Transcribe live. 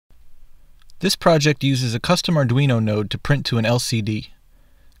This project uses a custom Arduino node to print to an LCD.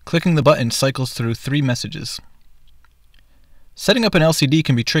 Clicking the button cycles through 3 messages. Setting up an LCD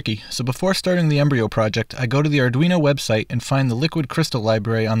can be tricky, so before starting the Embrio project, I go to the Arduino website and find the liquid crystal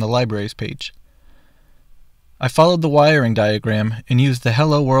library on the Libraries page. I followed the wiring diagram and used the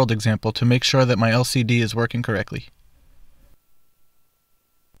Hello World example to make sure that my LCD is working correctly.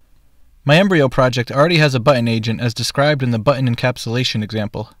 My Embrio project already has a button agent as described in the button encapsulation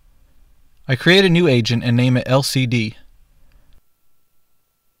example. I create a new agent and name it LCD.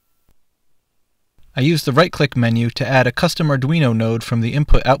 I use the right-click menu to add a custom Arduino node from the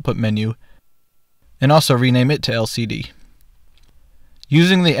Input-Output menu and also rename it to LCD.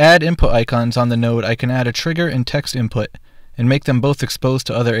 Using the Add Input icons on the node, I can add a trigger and text input and make them both exposed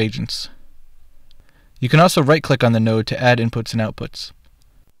to other agents. You can also right-click on the node to add inputs and outputs.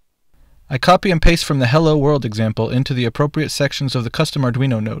 I copy and paste from the Hello World example into the appropriate sections of the custom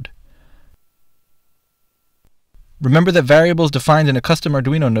Arduino node. Remember that variables defined in a custom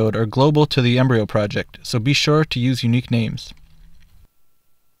Arduino node are global to the Embrio project, so be sure to use unique names.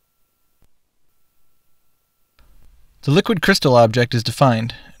 The liquid crystal object is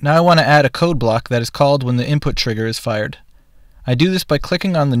defined. Now I want to add a code block that is called when the input trigger is fired. I do this by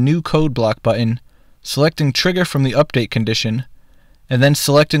clicking on the New Code Block button, selecting Trigger from the Update condition, and then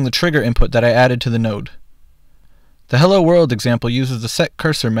selecting the trigger input that I added to the node. The Hello World example uses the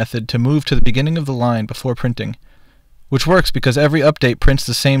setCursor method to move to the beginning of the line before printing, which works because every update prints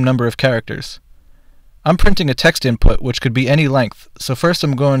the same number of characters. I'm printing a text input which could be any length, so first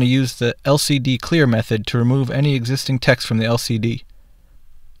I'm going to use the LCD clear method to remove any existing text from the LCD.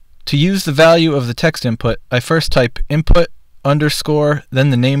 To use the value of the text input, I first type input underscore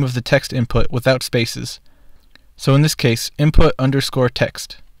then the name of the text input without spaces. So in this case, input underscore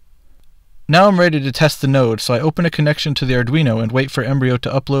text. Now I'm ready to test the node, so I open a connection to the Arduino and wait for Embrio to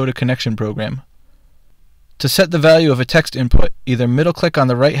upload a connection program. To set the value of a text input, either middle-click on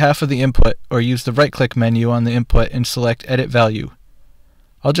the right half of the input or use the right-click menu on the input and select Edit Value.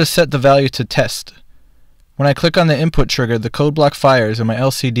 I'll just set the value to Test. When I click on the input trigger, the code block fires and my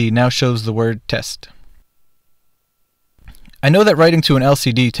LCD now shows the word Test. I know that writing to an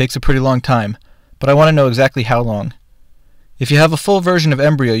LCD takes a pretty long time, but I want to know exactly how long. If you have a full version of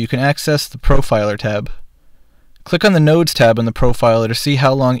Embrio, you can access the Profiler tab. Click on the Nodes tab in the Profiler to see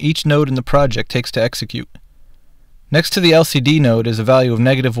how long each node in the project takes to execute. Next to the LCD node is a value of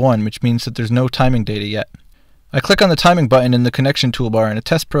 -1, which means that there's no timing data yet. I click on the timing button in the connection toolbar and a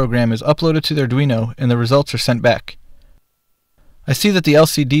test program is uploaded to the Arduino and the results are sent back. I see that the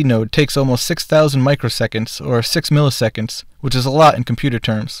LCD node takes almost 6,000 microseconds, or 6 milliseconds, which is a lot in computer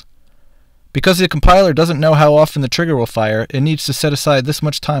terms. Because the compiler doesn't know how often the trigger will fire, it needs to set aside this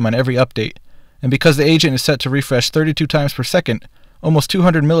much time on every update, and because the agent is set to refresh 32 times per second, almost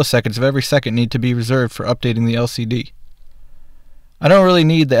 200 milliseconds of every second need to be reserved for updating the LCD. I don't really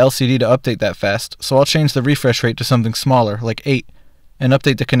need the LCD to update that fast, so I'll change the refresh rate to something smaller, like 8, and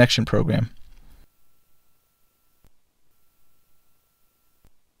update the connection program.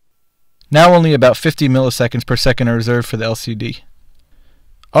 Now only about 50 milliseconds per second are reserved for the LCD.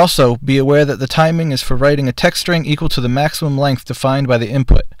 Also, be aware that the timing is for writing a text string equal to the maximum length defined by the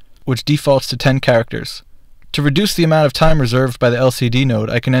input, which defaults to 10 characters. To reduce the amount of time reserved by the LCD node,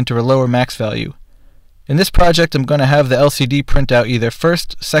 I can enter a lower max value. In this project, I'm going to have the LCD print out either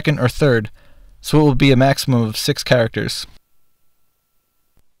first, second, or third, so it will be a maximum of 6 characters.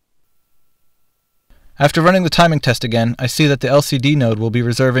 After running the timing test again, I see that the LCD node will be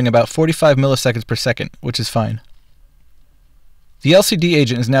reserving about 45 milliseconds per second, which is fine. The LCD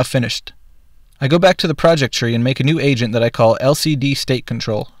agent is now finished. I go back to the project tree and make a new agent that I call LCD State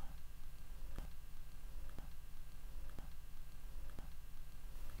Control.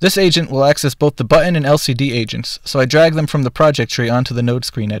 This agent will access both the button and LCD agents, so I drag them from the project tree onto the node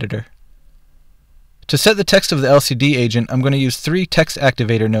screen editor. To set the text of the LCD agent, I'm going to use 3 text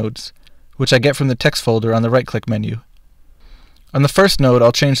activator nodes, which I get from the text folder on the right-click menu. On the first node,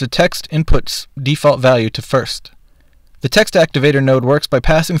 I'll change the text input's default value to first. The text activator node works by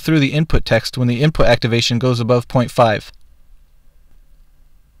passing through the input text when the input activation goes above 0.5.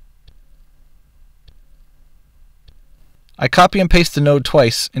 I copy and paste the node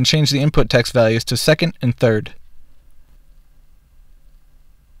twice and change the input text values to second and third.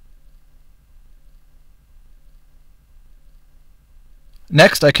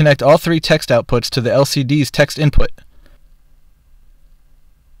 Next, I connect all 3 text outputs to the LCD's text input.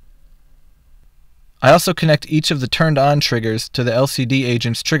 I also connect each of the turned on triggers to the LCD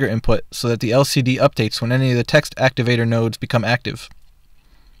agent's trigger input so that the LCD updates when any of the text activator nodes become active.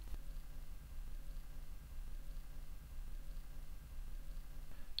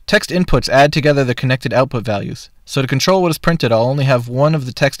 Text inputs add together the connected output values, so to control what is printed I'll only have one of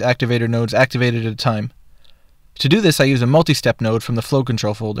the text activator nodes activated at a time. To do this I use a multi-step node from the flow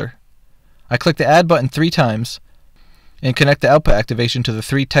control folder. I click the Add button 3 times and connect the output activation to the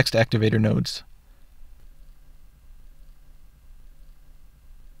 3 text activator nodes.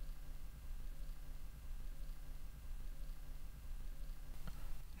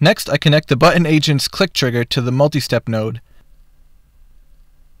 Next I connect the button agent's click trigger to the multi-step node,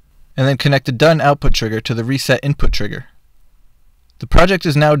 and then connect the done output trigger to the reset input trigger. The project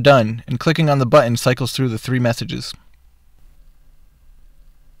is now done, and clicking on the button cycles through the 3 messages.